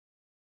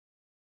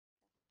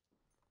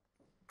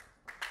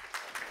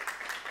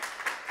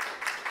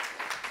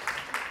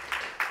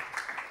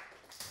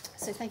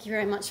So thank you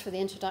very much for the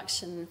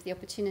introduction, for the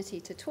opportunity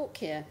to talk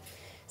here.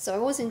 So I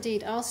was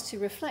indeed asked to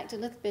reflect a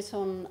little bit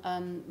on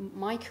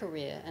my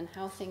career and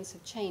how things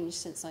have changed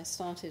since I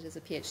started as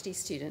a PhD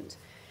student.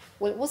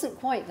 Well, it wasn't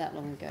quite that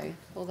long ago,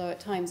 although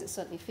at times it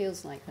certainly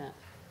feels like that.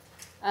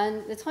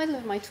 And the title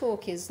of my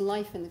talk is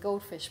Life in the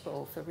Goldfish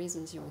Bowl, for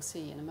reasons you will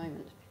see in a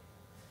moment.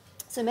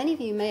 So many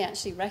of you may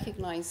actually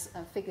recognize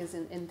figures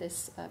in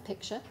this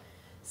picture.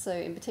 So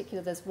in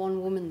particular, there's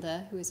one woman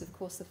there who is, of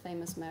course, the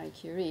famous Marie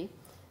Curie,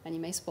 and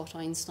you may spot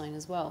Einstein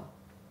as well.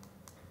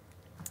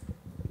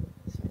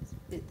 Sorry,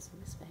 it's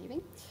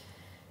misbehaving.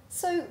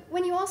 So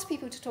when you ask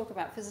people to talk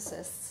about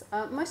physicists,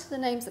 most of the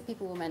names that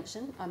people will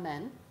mention are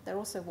men. They're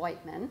also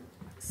white men.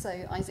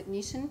 So Isaac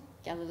Newton,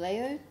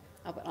 Galileo,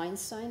 Albert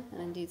Einstein,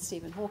 and indeed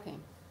Stephen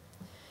Hawking.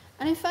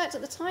 And in fact,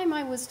 at the time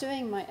I was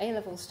doing my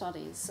A-level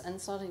studies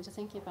and starting to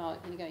think about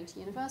going to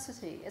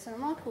university, it's a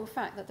remarkable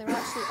fact that there were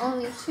actually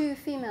only 2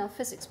 female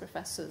physics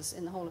professors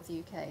in the whole of the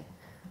UK.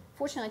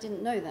 Fortunately, I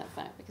didn't know that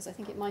fact because I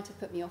think it might have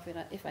put me off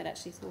if I'd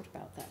actually thought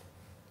about that.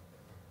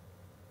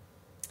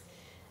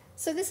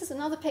 So this is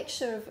another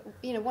picture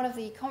of one of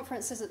the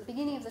conferences at the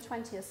beginning of the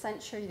 20th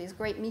century, these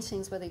great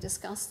meetings where they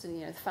discussed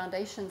the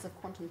foundations of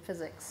quantum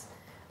physics.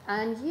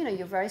 And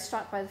you're very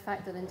struck by the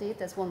fact that indeed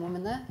there's one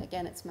woman there.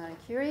 Again, it's Marie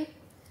Curie.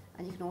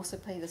 And you can also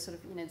play the sort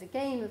of, the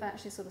game of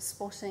actually sort of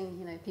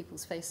spotting,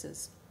 people's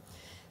faces.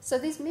 So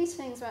these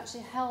meetings were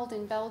actually held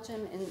in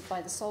Belgium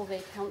by the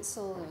Solvay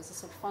Council. There was a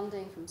sort of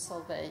funding from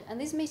Solvay. And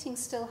these meetings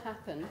still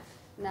happen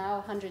now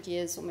 100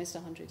 years, almost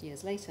 100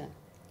 years later.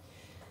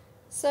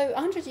 So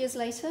 100 years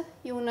later,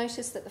 you will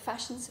notice that the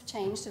fashions have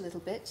changed a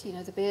little bit.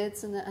 The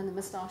beards and the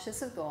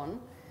moustaches have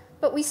gone.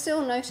 But we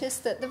still notice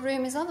that the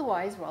room is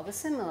otherwise rather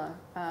similar.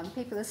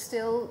 People are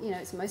still,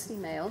 it's mostly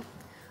male.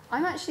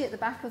 I'm actually at the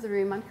back of the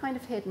room. I'm kind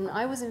of hidden.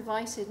 I was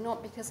invited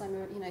not because I'm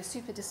a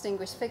super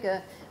distinguished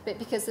figure, but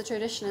because the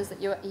tradition is that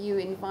you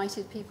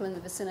invited people in the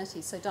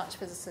vicinity. So Dutch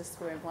physicists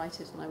were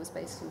invited, and I was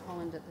based in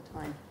Holland at the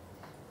time.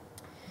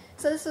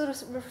 So this sort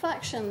of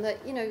reflection that,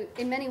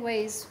 in many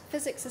ways,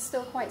 physics is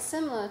still quite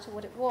similar to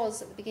what it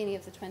was at the beginning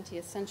of the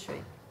 20th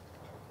century.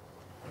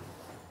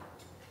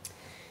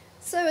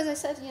 So as I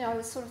said, I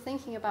was sort of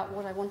thinking about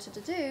what I wanted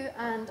to do,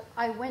 and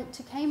I went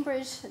to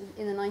Cambridge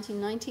in the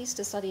 1990s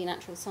to study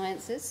natural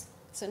sciences.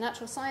 So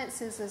natural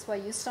sciences is where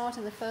you start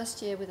in the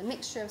first year with a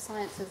mixture of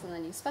sciences and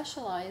then you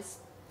specialize.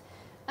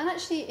 And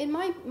actually, in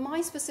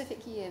my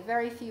specific year,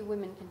 very few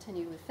women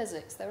continued with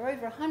physics. There were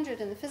over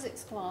 100 in the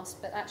physics class,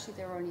 but actually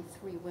there were only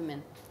 3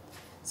 women.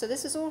 So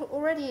this is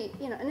already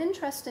an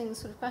interesting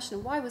sort of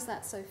question. Why was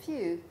that so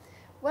few?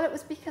 Well, it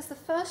was because the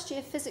first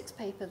year physics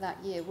paper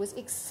that year was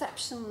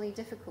exceptionally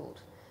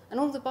difficult. And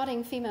all the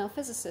budding female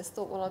physicists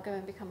thought, well, I'll go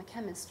and become a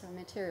chemist or a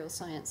materials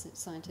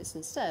scientist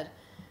instead.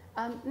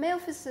 Male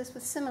physicists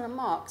with similar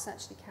marks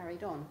actually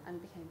carried on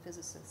and became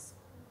physicists.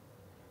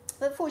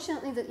 But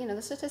fortunately,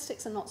 the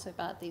statistics are not so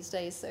bad these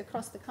days. So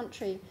across the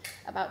country,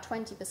 about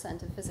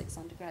 20% of physics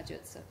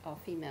undergraduates are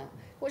female.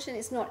 Fortunately,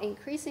 it's not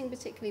increasing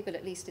particularly, but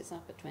at least it's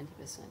up at 20%.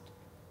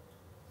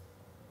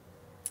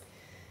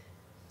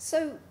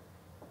 So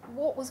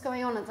what was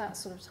going on at that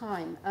sort of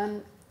time?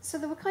 So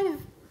there were kind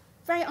of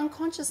very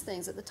unconscious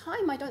things. At the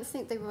time, I don't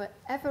think they were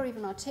ever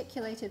even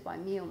articulated by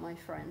me or my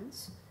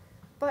friends.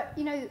 But,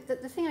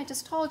 the thing I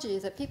just told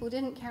you, that people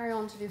didn't carry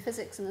on to do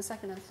physics in the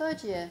 2nd and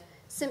 3rd year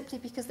simply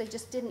because they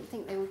just didn't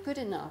think they were good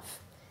enough.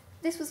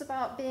 This was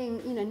about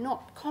being,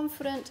 not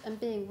confident and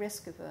being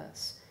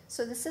risk-averse.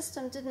 So the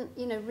system didn't,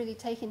 really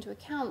take into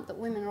account that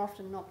women are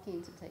often not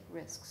keen to take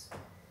risks.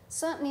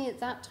 Certainly at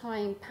that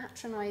time,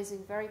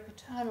 patronizing, very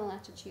paternal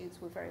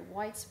attitudes were very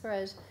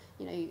widespread.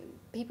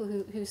 People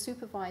who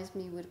supervised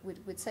me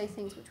would say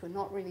things which were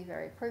not really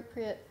very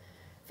appropriate.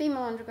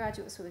 Female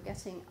undergraduates were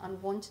getting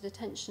unwanted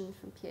attention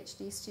from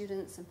PhD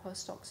students and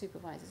postdoc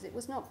supervisors. It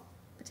was not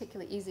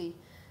particularly easy,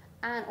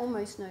 and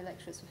almost no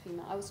lecturers were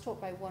female. I was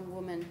taught by one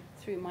woman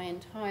through my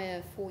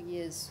entire 4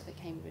 years at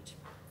Cambridge.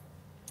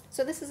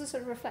 So this is a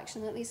sort of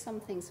reflection that at least some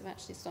things have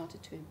actually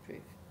started to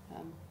improve.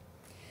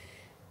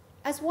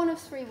 As one of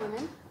 3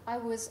 women, I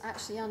was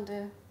actually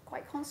under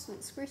quite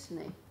constant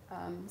scrutiny.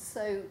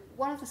 So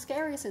one of the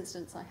scariest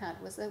incidents I had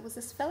was there was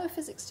this fellow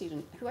physics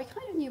student who I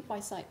kind of knew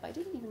by sight, but I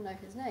didn't even know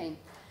his name.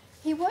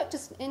 He worked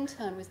as an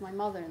intern with my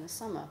mother in the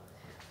summer.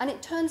 And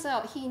it turns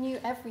out he knew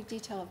every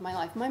detail of my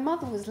life. My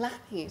mother was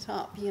lapping it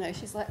up.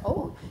 She's like,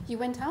 oh, you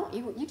went out,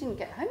 you didn't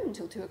get home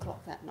until 2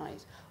 o'clock that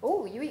night.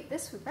 Oh, you eat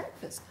this for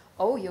breakfast.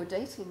 Oh, you're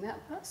dating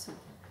that person.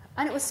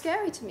 And it was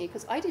scary to me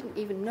because I didn't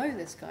even know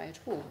this guy at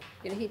all.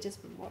 He'd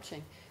just been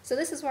watching. So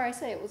this is where I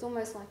say it was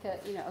almost like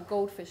a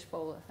Goldfish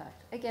Bowl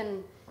effect.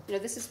 Again,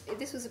 this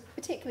was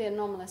particularly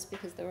anomalous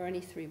because there were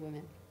only 3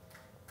 women.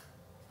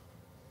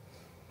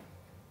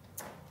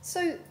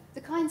 So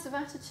the kinds of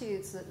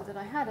attitudes that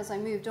I had as I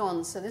moved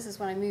on, so this is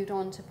when I moved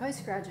on to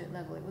postgraduate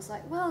level, it was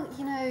like, well,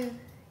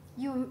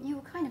 you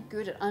were kind of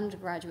good at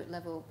undergraduate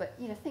level, but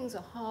things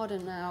are harder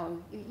now.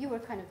 You were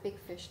kind of big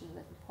fish in a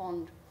little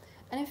pond.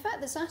 And in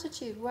fact, this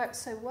attitude worked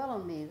so well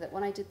on me that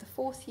when I did the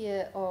 4th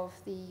year of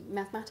the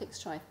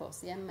mathematics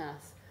tripos, the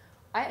MMath,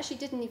 I actually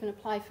didn't even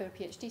apply for a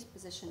PhD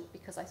position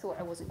because I thought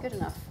I wasn't good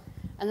enough.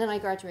 And then I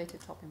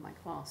graduated top in my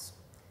class.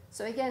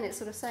 So again, it's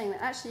sort of saying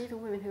that actually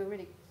even women who are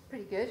really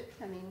pretty good,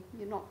 I mean,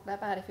 you're not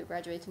that bad if you're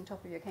graduating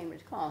top of your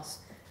Cambridge class,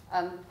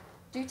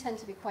 do tend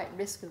to be quite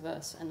risk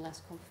averse and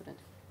less confident.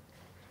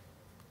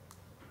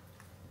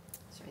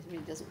 Sorry, it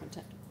really doesn't want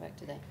to work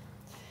today.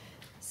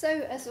 So,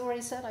 as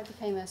already said, I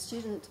became a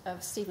student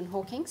of Stephen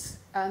Hawking's,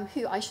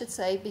 who I should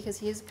say, because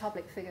he is a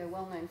public figure, a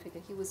well-known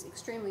figure, he was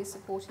extremely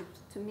supportive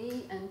to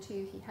me and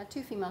he had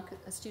 2 female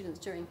students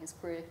during his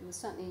career. He was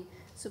certainly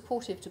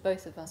supportive to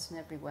both of us in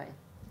every way.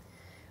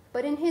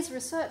 But in his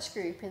research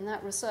group, in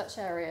that research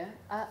area,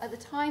 at the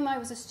time I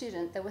was a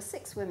student, there were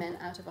 6 women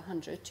out of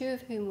 100, 2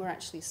 of whom were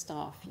actually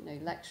staff, you know,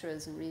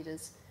 lecturers and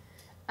readers.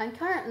 And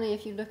currently,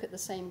 if you look at the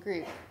same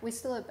group, it's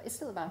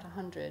still about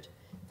 100.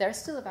 There are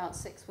still about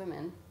 6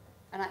 women,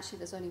 and actually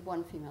there's only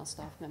 1 female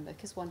staff member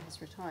because 1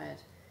 has retired.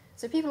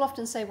 So people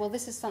often say, well,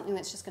 this is something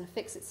that's just going to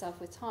fix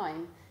itself with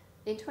time.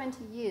 In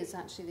 20 years,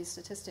 actually, these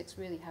statistics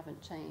really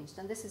haven't changed.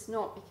 And this is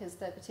not because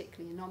they're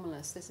particularly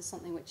anomalous. This is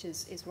something which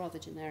is rather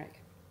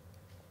generic.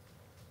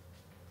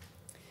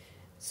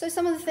 So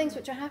some of the things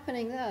which are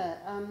happening there,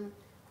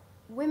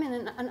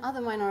 women and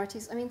other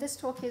minorities, I mean, this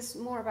talk is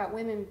more about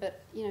women,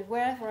 but you know,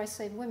 wherever I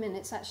say women,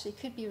 it's actually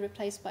could be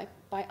replaced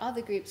by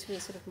other groups who are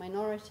sort of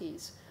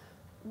minorities.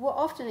 Were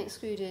often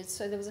excluded,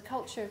 so there was a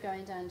culture of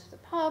going down to the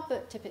pub,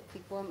 but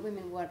typically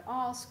women weren't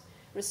asked.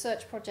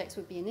 Research projects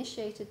would be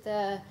initiated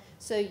there,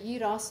 so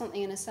you'd ask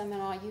something in a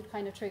seminar, you'd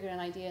kind of trigger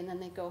an idea, and then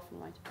they'd go off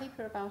and write a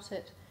paper about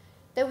it.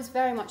 There was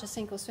very much a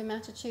sink or swim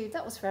attitude.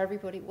 That was for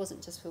everybody, it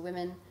wasn't just for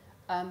women,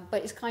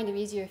 but it's kind of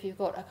easier if you've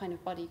got a kind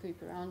of buddy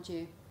group around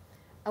you.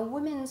 And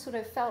women sort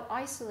of felt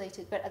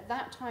isolated, but at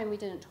that time we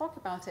didn't talk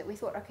about it. We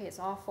thought, okay, it's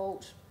our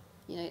fault,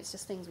 you know, it's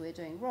just things we're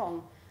doing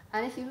wrong.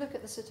 And if you look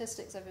at the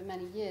statistics over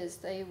many years,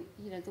 the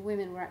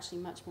women were actually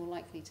much more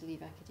likely to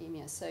leave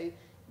academia. So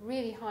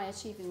really high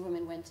achieving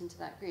women went into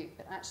that group,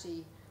 but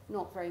actually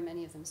not very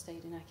many of them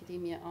stayed in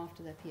academia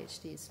after their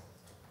PhDs.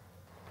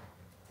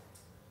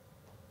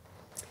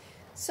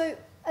 So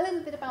a little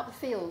bit about the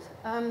field.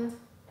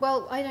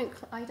 Well, I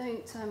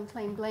don't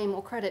claim blame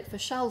or credit for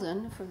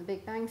Sheldon from the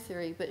Big Bang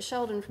Theory, but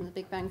Sheldon from the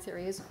Big Bang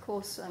Theory is, of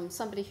course,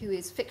 somebody who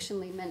is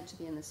fictionally meant to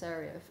be in this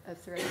area of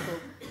theoretical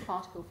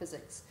particle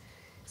physics.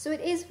 So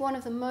it is one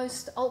of the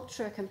most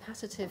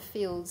ultra-competitive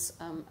fields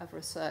of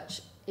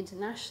research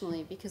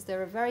internationally because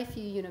there are very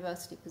few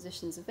university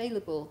positions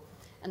available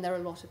and there are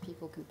a lot of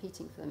people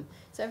competing for them.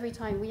 So every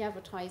time we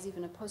advertise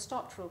even a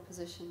postdoctoral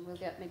position, we'll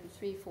get maybe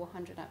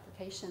 300-400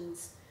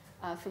 applications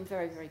from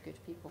very, very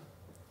good people.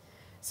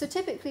 So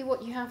typically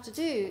what you have to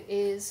do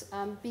is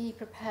be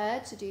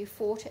prepared to do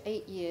 4 to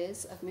 8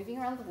 years of moving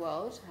around the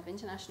world, have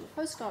international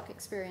postdoc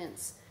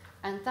experience,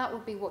 and that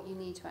would be what you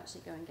need to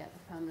actually go and get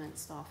the permanent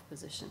staff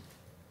position.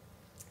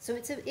 So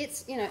it's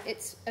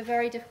a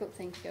very difficult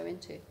thing to go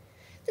into.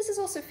 This is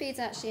also feeds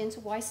actually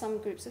into why some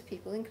groups of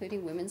people,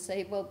 including women,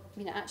 say, well,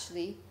 you know,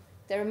 actually,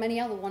 there are many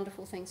other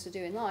wonderful things to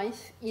do in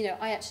life. You know,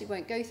 I actually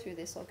won't go through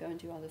this, I'll go and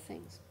do other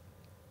things.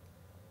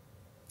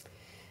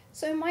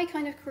 So my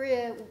kind of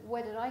career,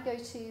 where did I go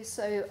to?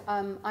 So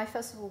I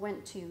first of all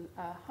went to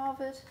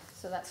Harvard,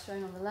 so that's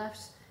shown on the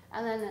left.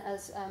 And then,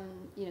 as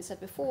said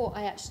before,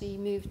 I actually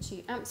moved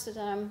to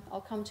Amsterdam.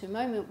 I'll come to a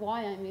moment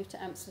why I moved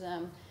to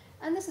Amsterdam.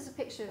 And this is a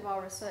picture of our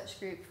research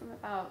group from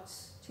about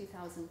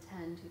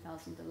 2010,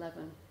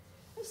 2011.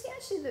 You see,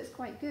 actually looks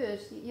quite good.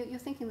 You're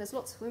thinking there's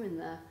lots of women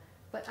there,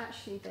 but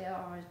actually they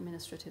are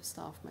administrative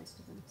staff, most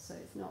of them. So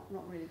it's not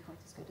really quite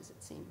as good as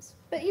it seems.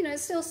 But, you know,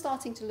 it's still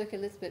starting to look a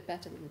little bit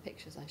better than the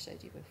pictures I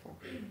showed you before.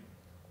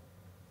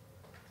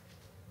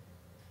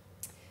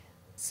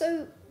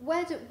 So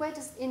where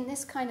does, in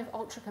this kind of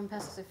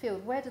ultra-competitive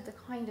field, where did the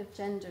kind of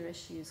gender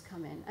issues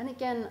come in? And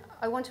again,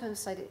 I want to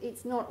emphasize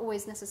it's not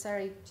always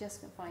necessarily just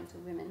confined to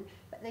women,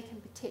 but they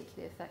can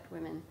particularly affect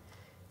women.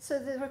 So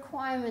the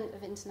requirement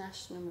of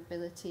international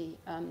mobility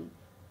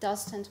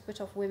does tend to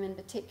put off women,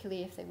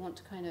 particularly if they want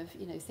to kind of,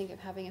 you know, think of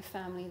having a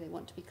family, they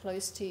want to be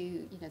close to,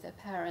 you know, their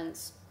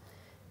parents.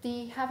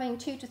 The having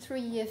 2 to 3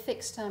 year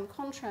fixed-term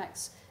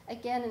contracts,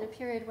 again, in a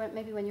period where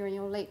maybe when you're in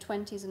your late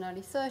 20s and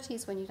early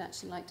 30s, when you'd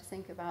actually like to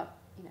think about,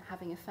 you know,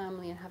 having a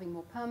family and having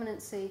more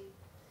permanency.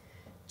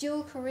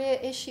 Dual career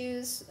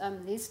issues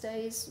these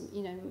days,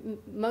 you know,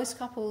 most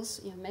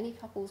couples, you know, many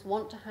couples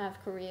want to have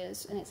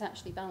careers, and it's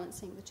actually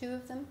balancing the two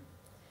of them.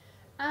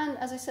 And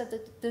as I said,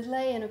 the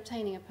delay in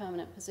obtaining a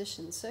permanent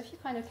position. So if you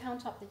kind of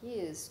count up the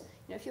years,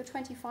 you know, if you're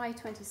 25,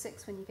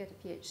 26 when you get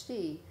a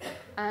PhD,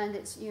 and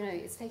it's, you know,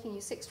 it's taking you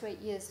 6 to 8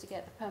 years to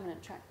get a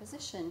permanent track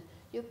position,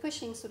 you're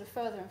pushing sort of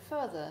further and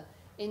further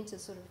into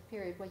sort of a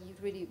period where you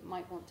really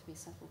might want to be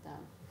settled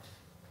down.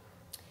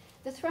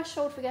 The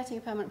threshold for getting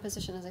a permanent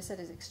position, as I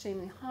said, is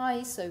extremely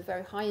high, so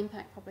very high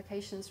impact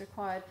publications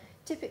required.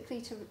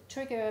 Typically, to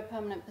trigger a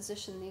permanent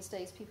position these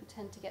days, people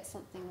tend to get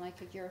something like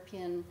a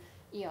European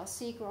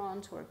ERC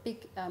grant or a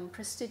big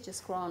prestigious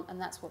grant, and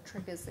that's what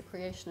triggers the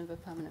creation of a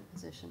permanent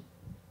position.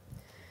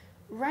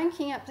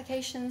 Ranking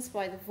applications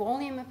by the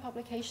volume of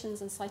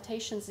publications and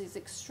citations is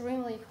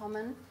extremely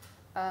common.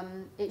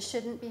 It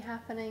shouldn't be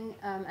happening,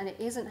 and it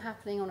isn't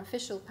happening on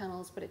official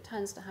panels, but it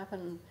tends to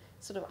happen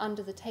sort of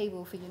under the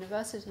table for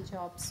university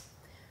jobs.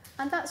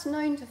 And that's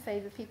known to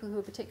favour people who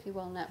are particularly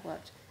well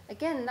networked.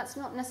 Again, that's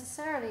not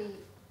necessarily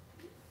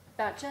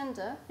about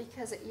gender,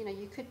 because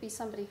you could be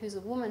somebody who's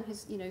a woman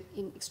who's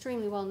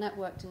extremely well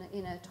networked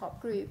in a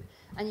top group,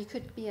 and you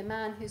could be a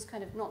man who's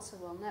kind of not so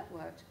well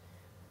networked.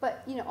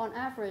 But on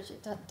average,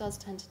 it does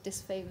tend to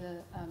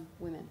disfavour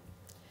women.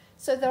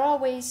 So there are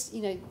ways,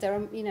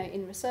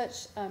 in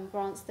research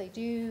grants, they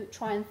do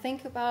try and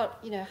think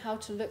about, how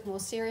to look more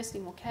seriously,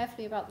 more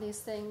carefully about these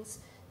things.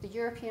 The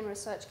European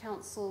Research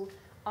Council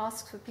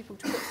asks for people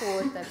to put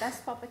forward their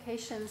best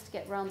publications to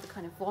get around the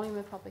kind of volume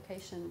of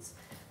publications.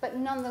 But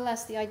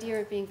nonetheless, the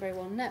idea of being very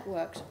well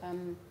networked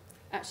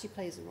actually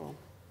plays a role.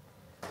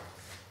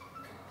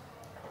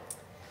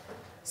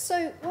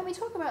 So when we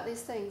talk about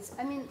these things,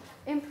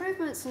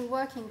 improvements in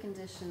working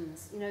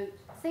conditions,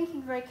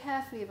 thinking very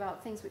carefully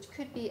about things which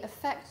could be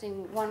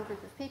affecting one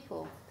group of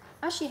people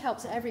actually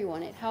helps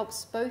everyone. It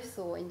helps both,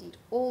 or indeed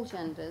all,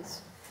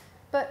 genders.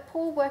 But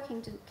poor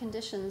working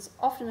conditions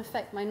often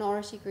affect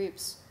minority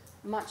groups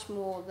much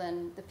more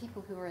than the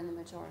people who are in the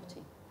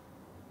majority.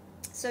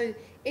 So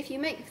if you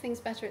make things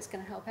better, it's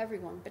going to help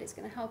everyone, but it's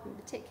going to help in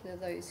particular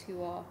those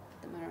who are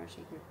the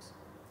minority groups.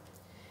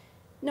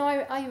 Now,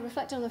 I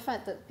reflect on the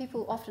fact that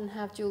people often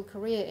have dual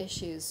career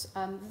issues.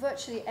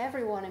 Virtually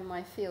everyone in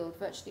my field,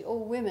 virtually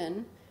all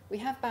women, we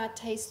have bad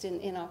taste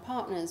in our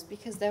partners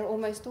because they're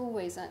almost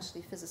always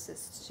actually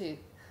physicists too.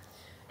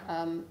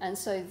 And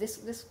so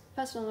this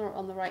person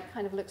on the right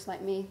kind of looks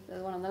like me.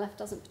 The one on the left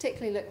doesn't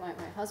particularly look like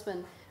my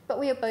husband, but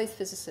we are both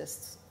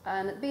physicists.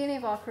 And at the beginning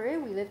of our career,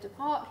 we lived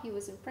apart. He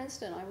was in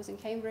Princeton, I was in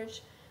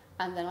Cambridge,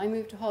 and then I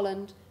moved to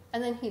Holland,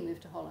 and then he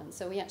moved to Holland.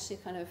 So we actually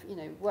kind of,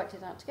 worked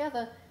it out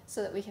together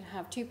so that we could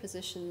have two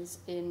positions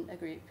in a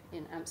group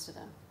in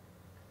Amsterdam.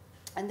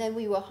 And then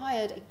we were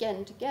hired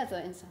again together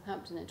in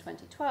Southampton in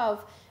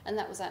 2012, and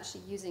that was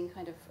actually using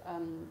kind of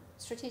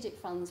strategic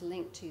funds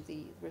linked to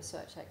the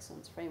Research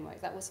Excellence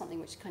Framework. That was something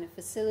which kind of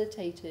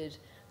facilitated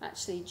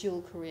actually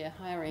dual career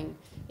hiring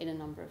in a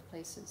number of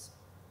places.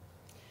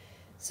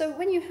 So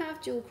when you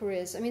have dual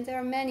careers, there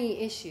are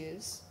many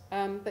issues,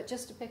 but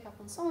just to pick up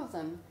on some of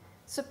them.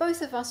 So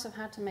both of us have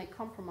had to make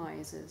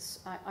compromises.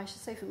 I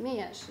should say for me,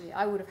 actually,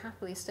 I would have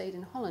happily stayed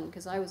in Holland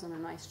because I was on a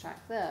nice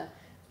track there.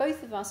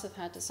 Both of us have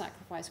had to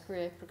sacrifice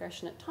career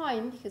progression at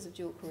time because of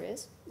dual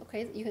careers.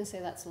 Okay, you can say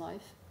that's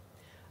life.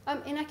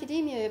 In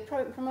academia,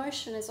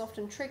 promotion is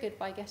often triggered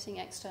by getting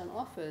external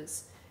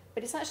offers,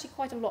 but it's actually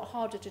quite a lot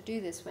harder to do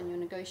this when you're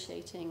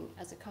negotiating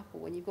as a couple,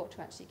 when you've got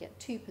to actually get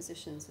two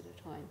positions at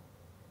a time.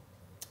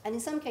 And in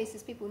some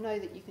cases, people know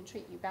that you can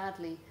treat you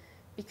badly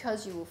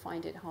because you will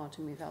find it hard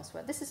to move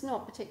elsewhere. This is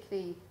not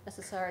particularly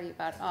necessarily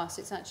about us.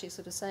 It's actually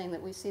sort of saying that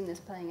we've seen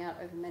this playing out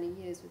over many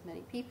years with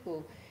many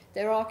people.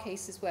 There are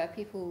cases where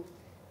people,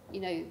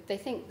 they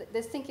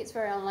think it's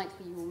very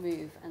unlikely you will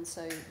move, and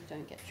so you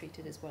don't get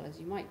treated as well as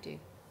you might do.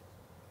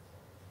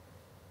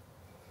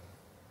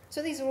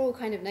 So these are all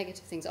kind of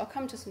negative things. I'll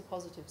come to some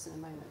positives in a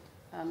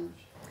moment.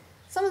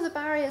 Some of the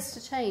barriers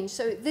to change.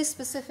 So this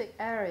specific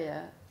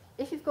area,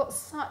 if you've got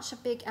such a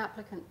big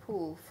applicant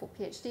pool for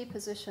PhD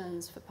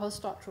positions, for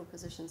postdoctoral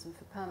positions, and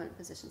for permanent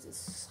positions, it's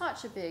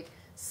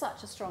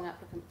such a strong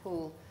applicant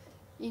pool,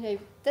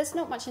 there's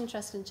not much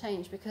interest in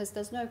change because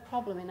there's no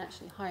problem in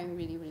actually hiring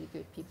really, really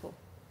good people.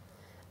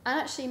 And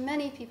actually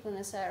many people in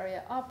this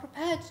area are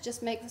prepared to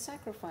just make the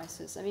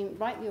sacrifices.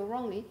 Rightly or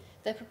wrongly,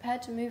 they're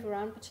prepared to move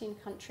around between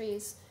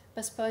countries,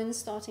 postpone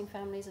starting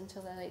families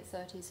until their late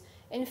 30s.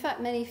 In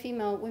fact, many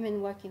female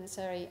women working in this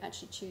area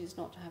actually choose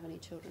not to have any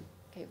children.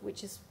 Okay,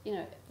 which is,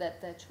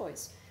 their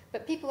choice.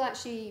 But people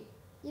actually,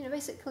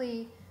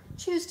 basically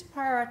choose to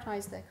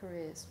prioritize their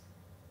careers.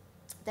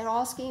 There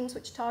are schemes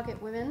which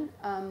target women,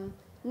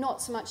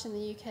 not so much in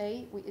the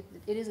UK.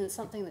 It isn't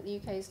something that the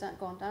UK has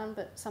gone down,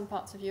 but some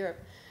parts of Europe.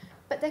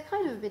 But they're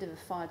kind of a bit of a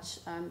fudge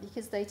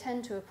because they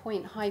tend to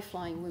appoint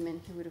high-flying women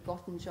who would have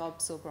gotten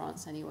jobs or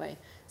grants anyway.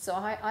 So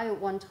I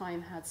at one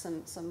time had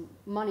some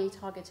money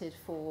targeted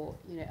for,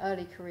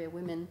 early career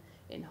women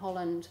in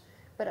Holland.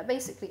 But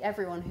basically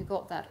everyone who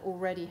got that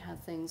already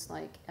had things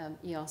like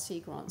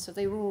ERC grants, so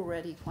they were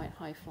already quite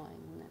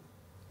high-flying women.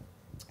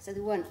 So they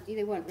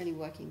weren't really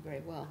working very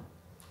well.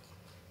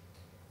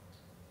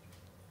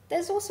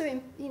 There's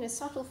also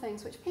subtle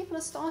things which people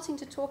are starting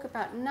to talk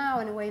about now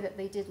in a way that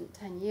they didn't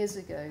 10 years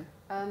ago.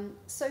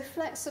 So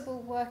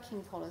flexible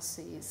working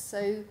policies.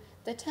 So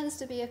there tends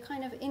to be a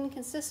kind of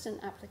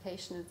inconsistent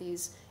application of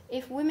these.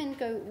 If women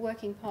go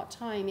working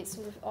part-time, it's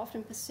sort of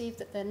often perceived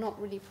that they're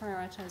not really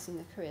prioritizing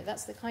their career.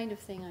 That's the kind of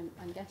thing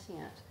I'm getting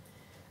at.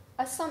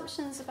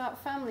 Assumptions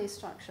about family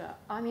structure.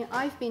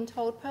 I've been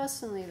told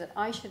personally that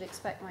I should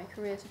expect my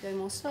career to go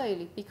more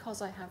slowly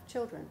because I have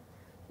children.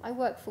 I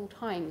work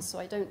full-time, so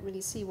I don't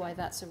really see why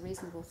that's a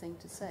reasonable thing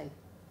to say.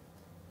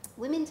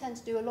 Women tend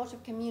to do a lot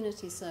of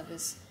community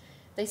service.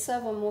 They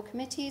serve on more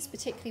committees,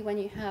 particularly when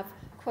you have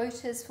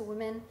quotas for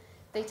women.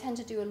 They tend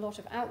to do a lot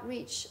of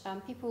outreach.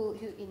 People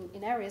who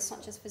in areas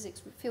such as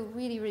physics feel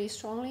really, really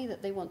strongly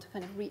that they want to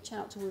kind of reach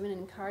out to women and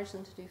encourage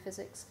them to do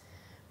physics.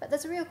 But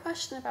there's a real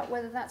question about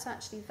whether that's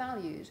actually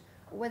valued,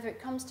 or whether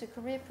it comes to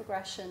career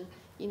progression,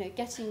 you know,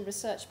 getting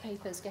research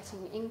papers,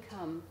 getting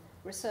income,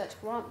 research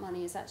grant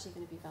money is actually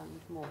going to be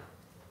valued more.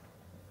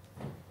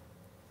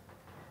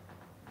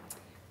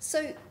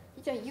 So,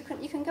 you know,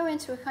 you can go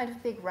into a kind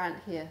of big rant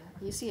here.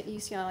 You see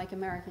like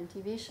American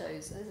TV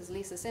shows. This is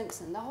Lisa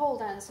Simpson. The whole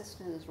damn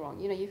system is wrong.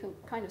 You know, you can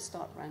kind of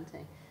start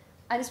ranting.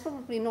 And it's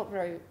probably not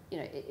very, you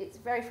know, it's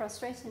very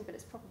frustrating, but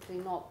it's probably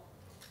not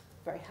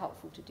very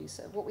helpful to do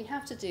so. What we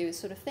have to do is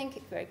sort of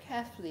think very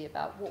carefully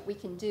about what we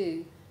can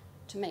do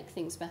to make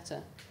things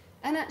better.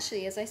 And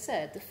actually, as I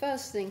said, the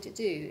first thing to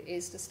do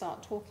is to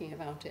start talking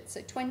about it.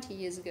 So 20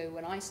 years ago,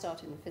 when I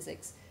started in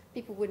physics,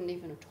 people wouldn't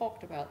even have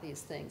talked about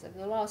these things. Over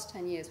the last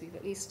 10 years, we've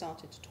at least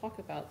started to talk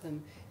about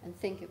them and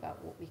think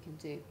about what we can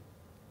do.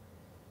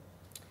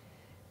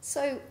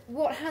 So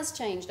what has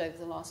changed over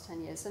the last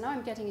 10 years? So now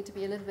I'm getting it to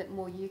be a little bit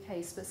more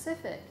UK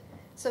specific.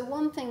 So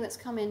one thing that's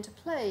come into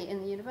play in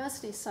the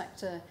university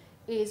sector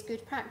is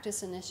good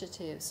practice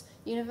initiatives.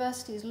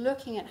 Universities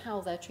looking at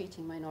how they're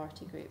treating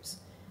minority groups.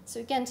 So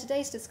again,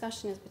 today's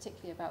discussion is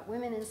particularly about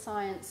women in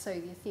science, so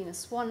the Athena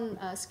SWAN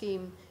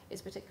scheme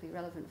is particularly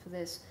relevant for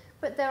this.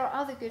 But there are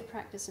other good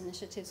practice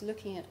initiatives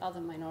looking at other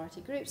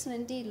minority groups and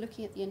indeed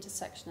looking at the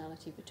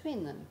intersectionality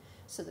between them.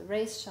 So the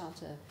Race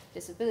Charter,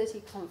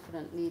 Disability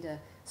Confident Leader,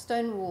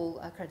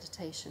 Stonewall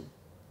accreditation.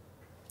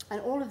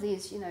 And all of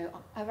these, you know,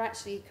 are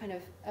actually kind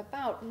of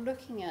about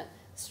looking at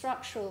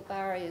structural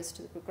barriers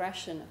to the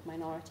progression of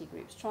minority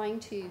groups, trying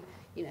to,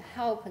 you know,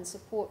 help and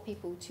support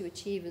people to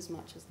achieve as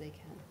much as they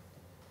can.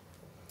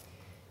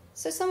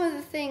 So some of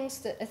the things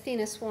that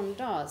Athena SWAN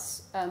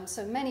does,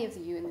 so many of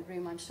you in the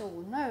room I'm sure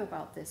will know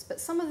about this,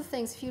 but some of the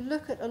things, if you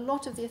look at a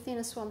lot of the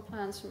Athena SWAN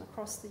plans from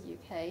across the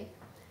UK,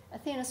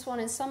 Athena SWAN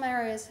in some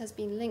areas has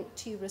been linked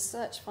to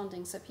research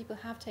funding, so people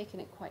have taken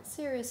it quite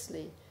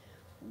seriously.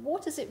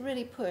 What has it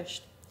really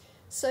pushed?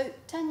 So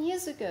 10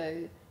 years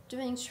ago,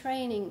 doing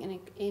training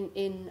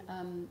in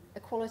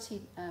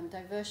equality,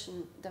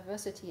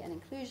 diversity and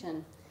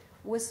inclusion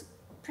was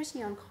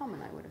pretty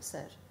uncommon, I would have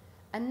said.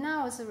 And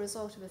now, as a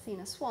result of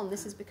Athena SWAN,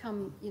 this has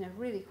become, you know,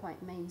 really quite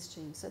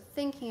mainstream. So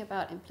thinking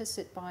about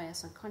implicit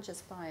bias,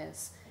 unconscious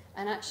bias,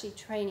 and actually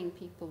training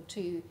people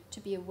to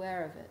be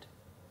aware of it.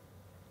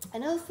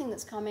 Another thing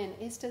that's come in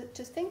is to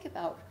think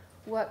about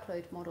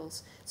workload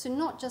models. So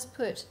not just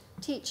put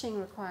teaching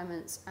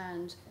requirements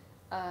and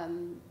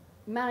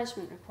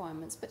management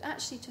requirements, but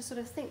actually to sort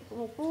of think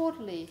more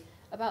broadly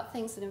about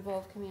things that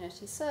involve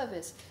community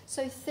service.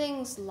 So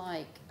things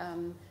like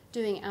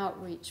doing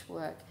outreach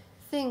work,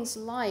 things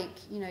like,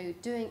 you know,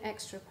 doing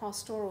extra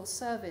pastoral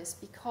service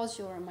because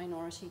you're a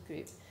minority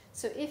group.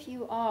 So if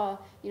you are,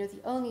 you know,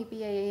 the only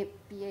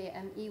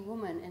BAME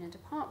woman in a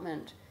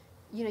department,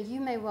 you know, you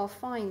may well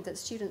find that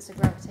students are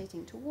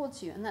gravitating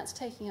towards you, and that's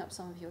taking up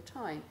some of your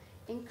time.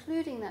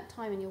 Including that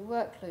time in your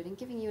workload and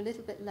giving you a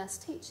little bit less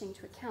teaching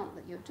to account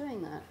that you're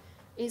doing that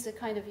is a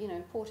kind of, you know,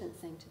 important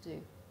thing to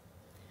do.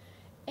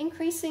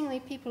 Increasingly,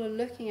 people are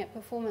looking at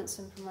performance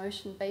and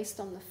promotion based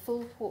on the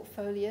full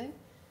portfolio.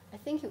 I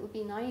think it would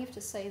be naive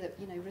to say that,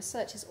 you know,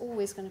 research is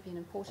always going to be an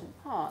important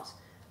part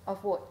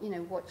of what, you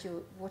know,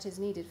 what is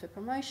needed for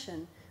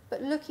promotion,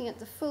 but looking at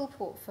the full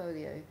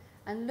portfolio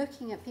and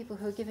looking at people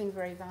who are giving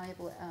very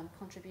valuable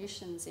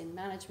contributions in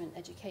management,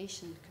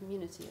 education,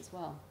 community as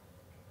well.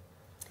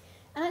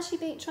 And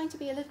actually trying to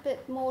be a little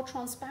bit more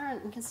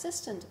transparent and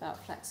consistent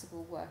about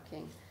flexible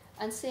working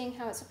and seeing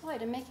how it's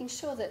applied and making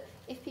sure that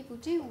if people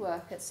do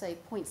work at, say,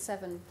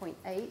 0.7,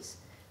 0.8,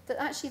 that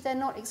actually they're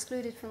not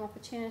excluded from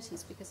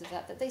opportunities because of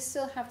that, that they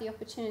still have the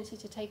opportunity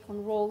to take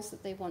on roles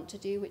that they want to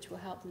do, which will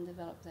help them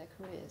develop their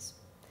careers.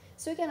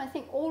 So again, I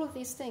think all of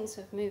these things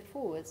have moved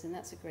forwards, and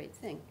that's a great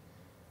thing.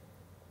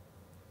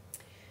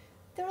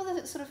 There are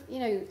other sort of, you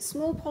know,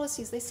 small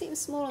policies. They seem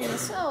small in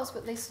themselves,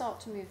 but they start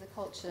to move the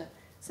culture.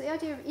 So the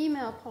idea of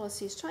email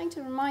policies, trying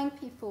to remind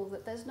people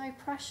that there's no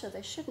pressure,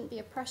 there shouldn't be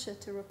a pressure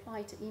to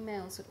reply to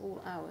emails at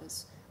all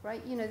hours,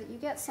 right? You know, that you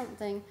get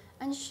something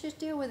and you should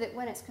deal with it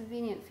when it's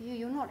convenient for you.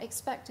 You're not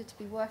expected to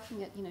be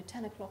working at, you know,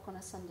 10 o'clock on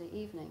a Sunday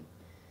evening.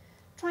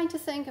 Trying to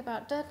think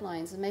about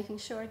deadlines and making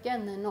sure,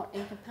 again, they're not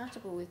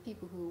incompatible with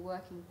people who are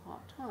working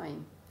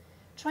part-time.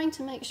 Trying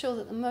to make sure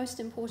that the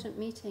most important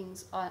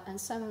meetings and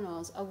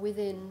seminars are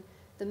within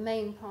the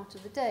main part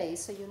of the day,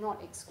 so you're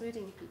not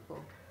excluding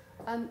people.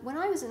 When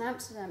I was in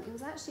Amsterdam, it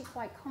was actually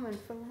quite common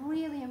for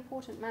really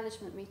important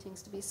management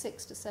meetings to be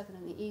 6 to 7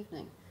 in the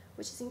evening,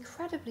 which is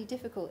incredibly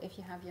difficult if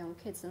you have young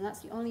kids, and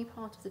that's the only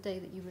part of the day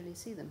that you really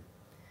see them.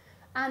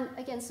 And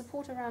again,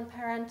 support around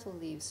parental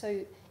leave,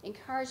 so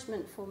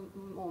encouragement for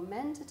more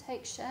men to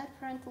take shared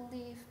parental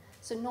leave,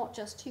 so not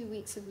just 2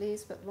 weeks of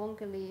leave, but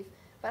longer leave,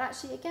 but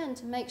actually, again,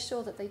 to make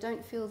sure that they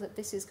don't feel that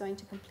this is going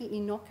to completely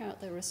knock out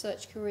their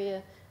research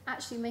career,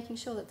 actually making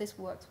sure that this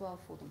works well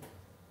for them.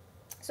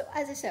 So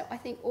as I said, I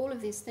think all of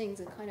these things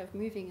are kind of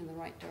moving in the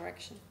right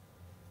direction.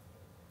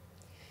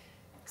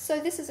 So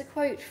this is a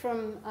quote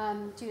from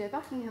Julia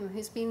Buckingham,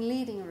 who's been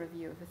leading a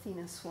review of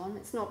Athena SWAN.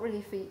 It's not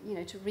really for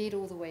to read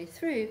all the way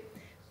through,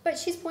 but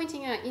she's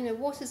pointing out,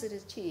 what has it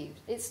achieved?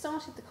 It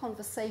started the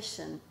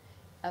conversation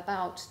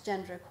about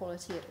gender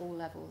equality at all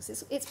levels.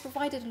 It's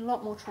provided a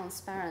lot more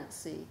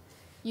transparency.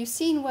 You've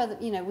seen where,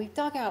 we've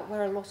dug out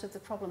where a lot of the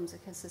problems are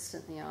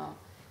consistently are.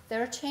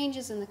 There are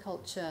changes in the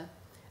culture.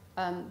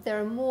 There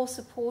are more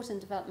support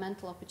and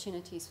developmental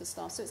opportunities for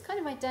staff. So it's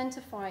kind of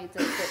identified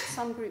that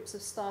some groups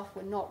of staff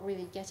were not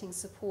really getting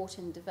support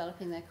in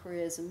developing their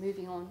careers and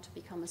moving on to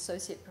become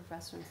associate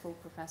professor and full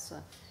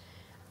professor.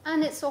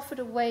 And it's offered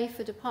a way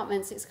for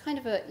departments. It's kind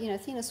of a,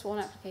 Athena SWAN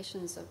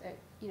applications,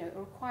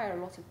 require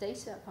a lot of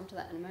data. I'll come to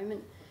that in a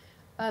moment.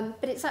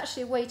 But it's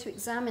actually a way to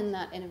examine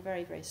that in a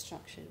very, very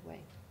structured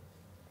way.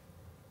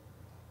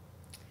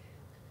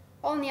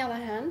 On the other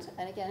hand,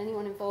 and again,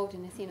 anyone involved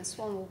in Athena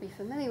SWAN will be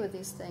familiar with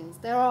these things,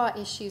 there are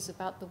issues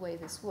about the way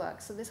this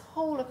works. So this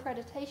whole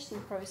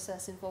accreditation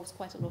process involves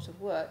quite a lot of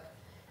work,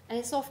 and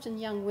it's often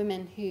young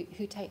women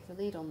who take the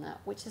lead on that,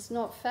 which is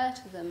not fair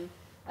to them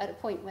at a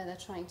point where they're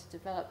trying to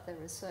develop their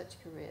research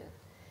career.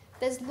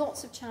 There's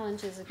lots of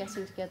challenges of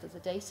getting together the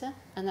data,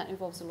 and that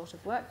involves a lot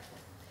of work.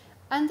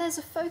 And there's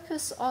a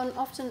focus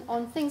often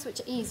on things which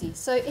are easy.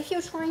 So if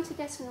you're trying to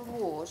get an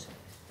award,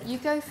 you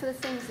go for the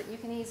things that you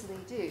can easily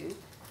do.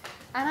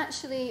 And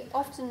actually,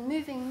 often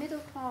moving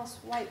middle-class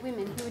white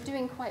women who are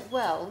doing quite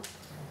well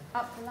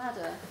up the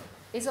ladder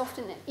is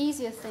often an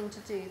easier thing to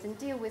do than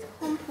deal with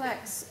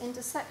complex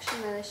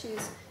intersectional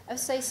issues of,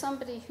 say,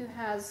 somebody who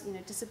has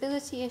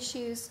disability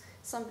issues,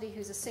 somebody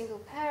who's a single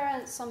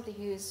parent, somebody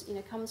who's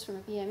comes from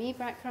a BME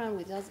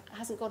background,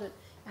 hasn't got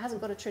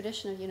a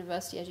tradition of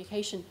university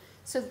education.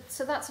 So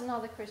that's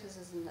another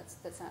criticism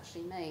that's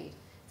actually made,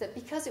 that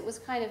because it was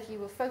kind of you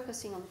were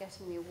focusing on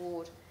getting the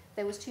award,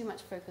 there was too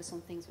much focus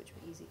on things which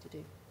were easy to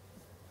do.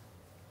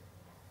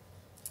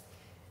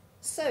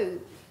 So,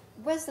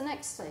 where's the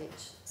next stage?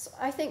 So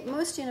I think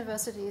most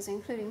universities,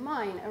 including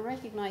mine, are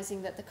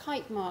recognizing that the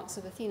kite marks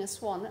of Athena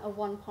SWAN are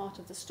one part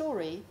of the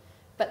story,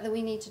 but that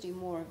we need to do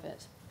more of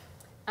it.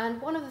 And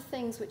one of the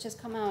things which has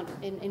come out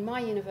in my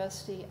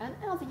university and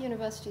other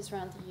universities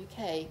around the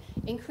UK,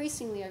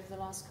 increasingly over the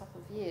last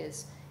couple of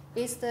years,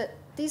 is that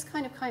these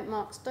kind of kite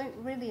marks don't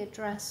really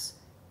address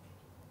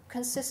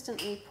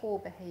consistently poor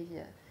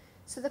behavior.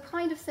 So the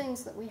kind of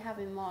things that we have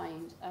in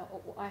mind,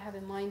 or I have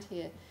in mind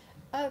here,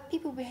 are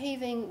people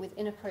behaving with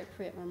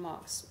inappropriate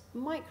remarks,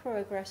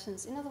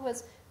 microaggressions, in other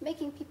words,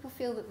 making people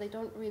feel that they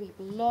don't really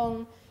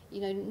belong,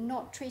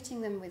 not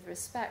treating them with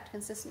respect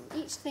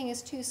consistently. Each thing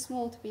is too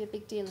small to be a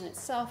big deal in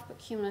itself, but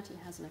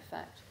cumulatively has an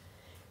effect.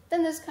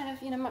 Then there's kind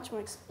of, much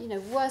more,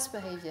 worse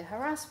behavior,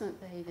 harassment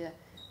behavior,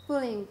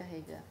 bullying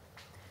behavior.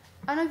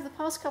 And over the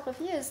past couple of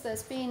years,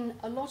 there's been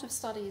a lot of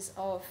studies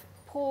of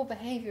poor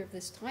behavior of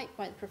this type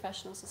by the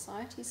professional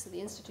societies. So the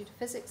Institute of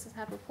Physics has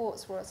had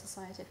reports, Royal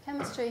Society of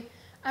Chemistry,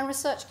 and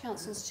research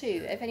councils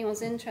too. If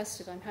anyone's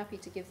interested, I'm happy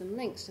to give them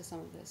links to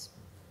some of this.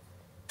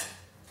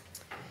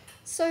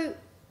 So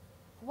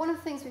one of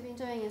the things we've been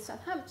doing in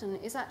Southampton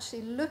is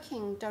actually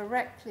looking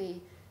directly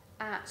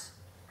at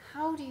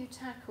how do you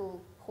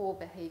tackle poor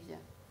behavior.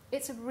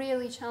 It's a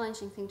really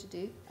challenging thing to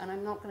do, and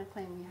I'm not going to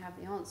claim we have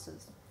the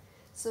answers.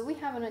 So we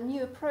have a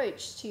new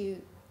approach to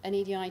an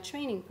EDI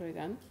training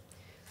program.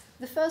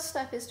 The first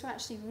step is to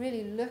actually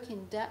really look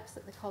in depth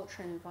at the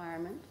culture and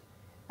environment.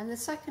 And the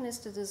second is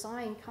to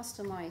design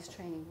customized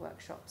training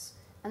workshops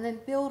and then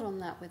build on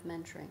that with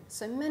mentoring.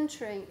 So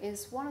mentoring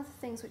is one of the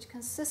things which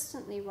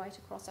consistently right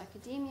across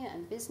academia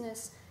and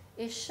business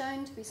is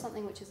shown to be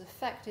something which is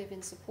effective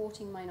in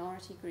supporting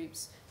minority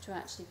groups to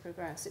actually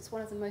progress. It's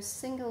one of the most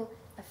single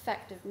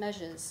effective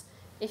measures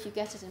if you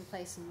get it in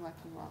place and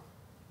working well.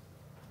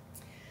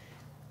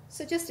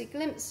 So just a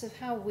glimpse of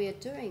how we're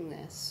doing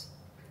this.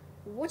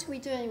 What are we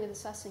doing with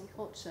assessing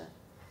culture?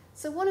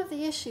 So one of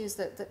the issues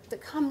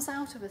that comes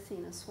out of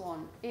Athena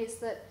SWAN is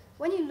that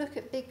when you look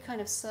at big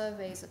kind of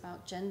surveys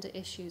about gender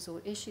issues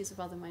or issues of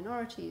other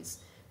minorities,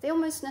 they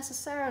almost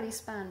necessarily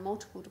span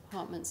multiple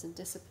departments and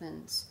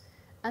disciplines.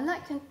 And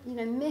that can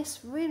miss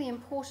really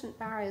important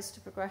barriers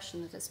to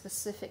progression that are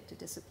specific to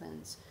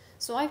disciplines.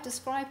 So I've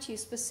described to you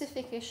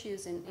specific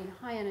issues in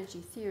high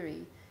energy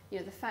theory,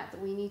 the fact that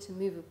we need to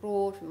move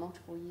abroad for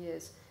multiple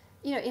years.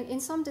 In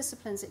some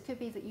disciplines, it could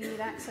be that you need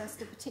access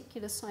to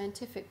particular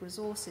scientific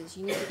resources.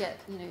 You need to get,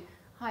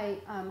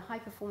 high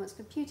performance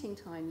computing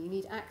time. You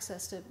need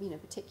access to,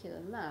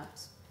 particular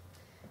labs.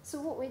 So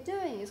what we're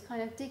doing is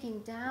kind of digging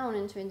down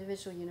into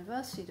individual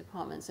university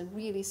departments and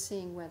really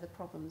seeing where the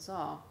problems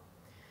are.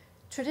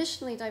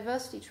 Traditionally,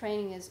 diversity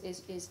training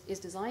is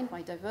designed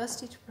by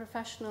diversity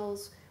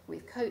professionals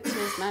with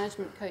coaches,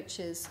 management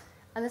coaches,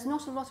 and there's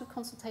not a lot of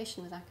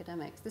consultation with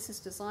academics. This is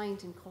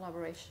designed in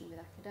collaboration with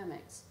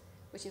academics,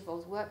 which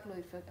involves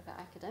workload for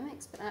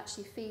academics, but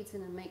actually feeds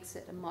in and makes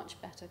it a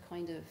much better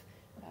kind of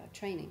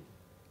training.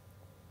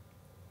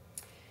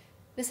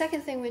 The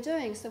second thing we're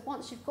doing, so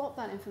once you've got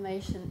that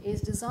information, is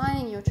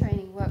designing your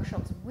training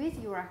workshops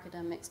with your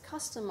academics,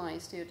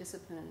 customized to your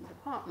discipline and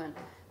department.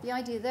 The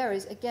idea there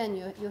is, again,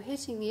 you're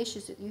hitting the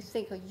issues that you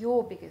think are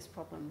your biggest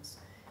problems.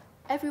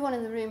 Everyone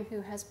in the room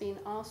who has been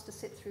asked to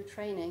sit through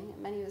training,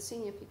 many of the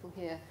senior people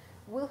here,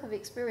 will have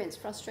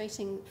experienced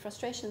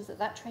frustrations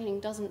that training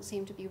doesn't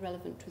seem to be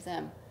relevant to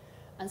them.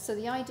 And so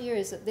the idea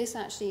is that this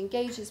actually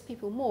engages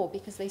people more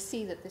because they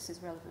see that this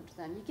is relevant to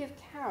them. You give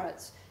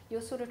carrots.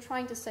 You're sort of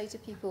trying to say to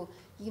people,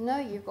 you know,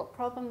 you've got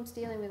problems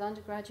dealing with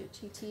undergraduate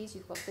TTs,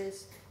 you've got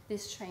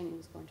this training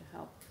is going to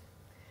help.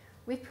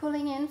 We're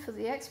pulling in, for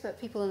the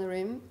expert people in the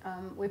room,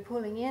 we're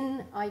pulling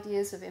in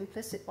ideas of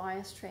implicit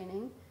bias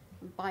training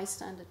and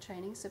bystander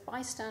training. So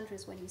bystander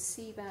is when you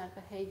see bad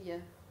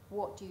behavior,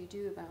 what do you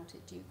do about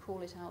it? Do you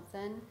call it out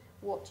then?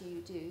 What do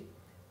you do?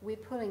 We're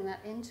pulling that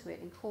into it,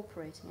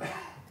 incorporating it.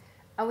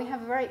 And we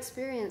have a very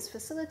experienced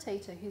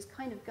facilitator who's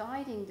kind of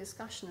guiding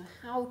discussion of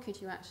how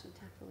could you actually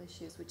tackle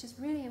issues, which is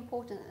really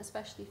important,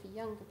 especially for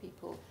younger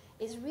people.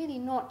 It's really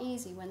not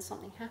easy when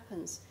something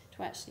happens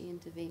to actually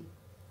intervene.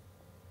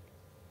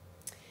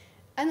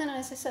 And then,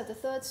 as I said, the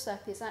third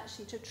step is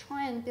actually to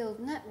try and build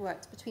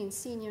networks between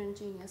senior and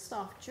junior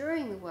staff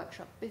during the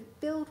workshop,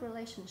 build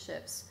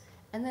relationships,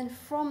 and then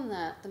from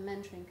that, the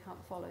mentoring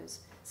follows.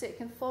 So it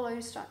can follow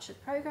structured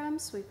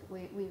programs.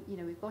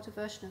 We've got a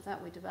version of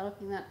that, we're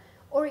developing that,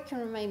 or it can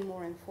remain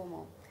more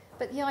informal.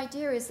 But the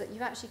idea is that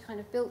you've actually kind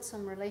of built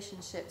some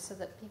relationships so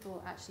that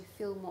people actually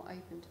feel more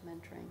open to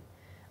mentoring.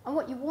 And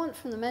what you want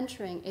from the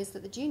mentoring is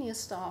that the junior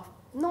staff,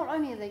 not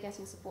only are they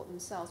getting support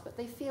themselves, but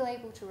they feel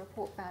able to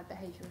report bad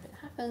behavior if it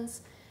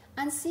happens,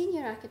 and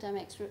senior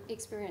academics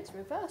experience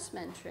reverse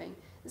mentoring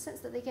in the sense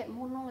that they get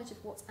more knowledge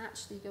of what's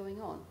actually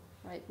going on,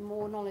 right?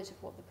 More knowledge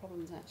of what the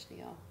problems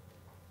actually are.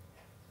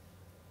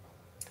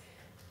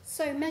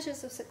 So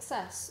measures of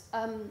success.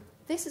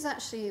 This is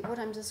actually what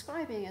I'm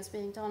describing as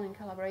being done in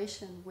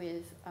collaboration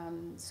with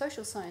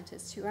social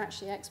scientists who are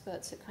actually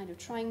experts at kind of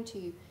trying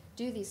to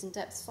do these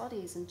in-depth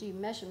studies and do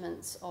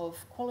measurements of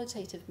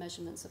qualitative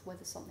measurements of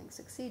whether something's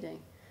succeeding.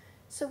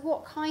 So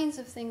what kinds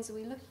of things are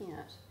we looking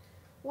at?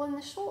 Well, in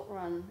the short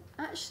run,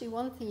 actually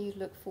one thing you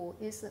look for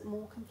is that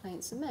more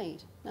complaints are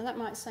made. Now that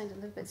might sound a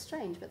little bit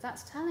strange, but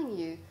that's telling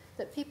you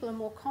that people are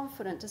more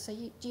confident to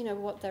say, do you know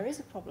what, there is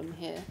a problem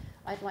here,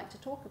 I'd like to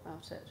talk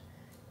about it.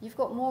 You've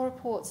got more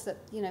reports that,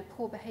 you know,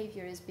 poor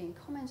behavior is being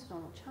commented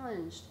on or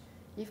challenged.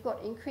 You've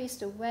got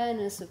increased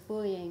awareness of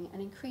bullying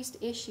and increased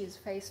issues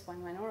faced by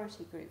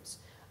minority groups.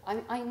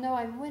 I know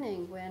I'm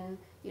winning when,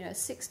 you know, a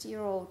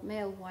 60-year-old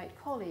male white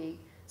colleague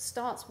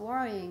starts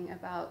worrying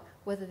about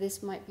whether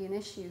this might be an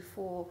issue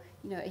for,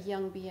 you know, a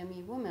young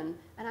BME woman,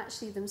 and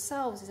actually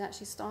themselves is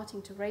actually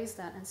starting to raise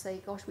that and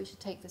say, gosh, we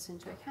should take this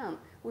into account.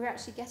 We're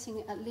actually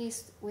getting, at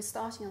least, we're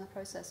starting on the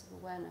process of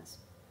awareness.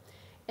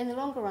 In the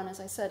longer run, as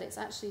I said, it's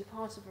actually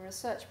part of a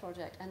research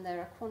project, and there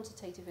are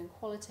quantitative and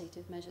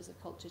qualitative measures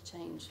of culture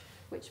change,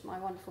 which my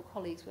wonderful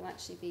colleagues will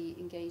actually be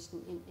engaged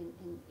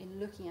in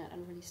looking at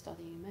and really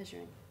studying and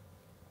measuring.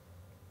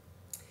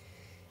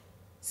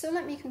 So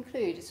let me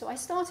conclude. So I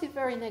started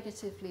very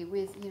negatively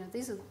with, you know,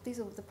 these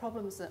are the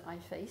problems that I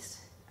faced,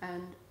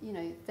 and, you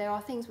know, there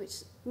are things which,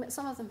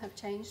 some of them have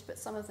changed, but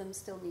some of them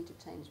still need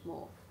to change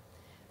more.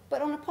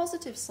 But on a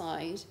positive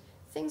side,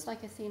 things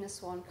like Athena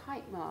SWAN,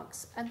 kite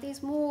marks, and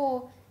these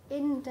more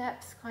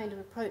in-depth kind of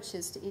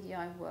approaches to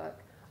EDI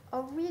work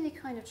are really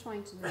kind of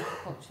trying to move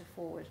the culture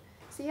forward.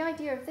 So the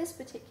idea of this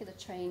particular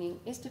training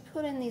is to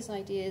put in these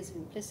ideas of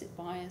implicit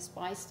bias,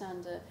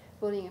 bystander,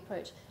 bullying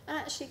approach, and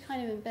actually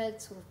kind of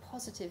embed sort of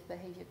positive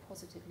behavior,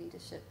 positive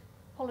leadership.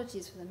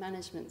 Apologies for the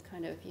management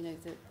kind of, you know,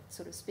 the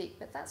sort of speak,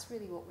 but that's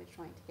really what we're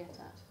trying to get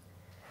at.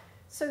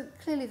 So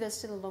clearly there's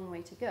still a long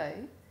way to go.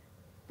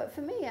 But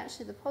for me,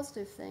 actually, the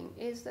positive thing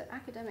is that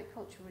academic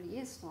culture really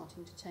is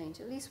starting to change.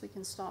 At least we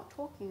can start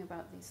talking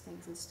about these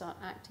things and start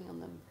acting on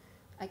them.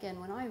 Again,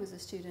 when I was a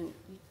student,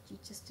 you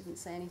just didn't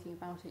say anything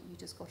about it. You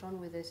just got on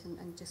with it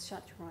and just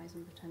shut your eyes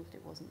and pretended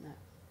it wasn't there.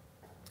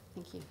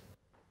 Thank you.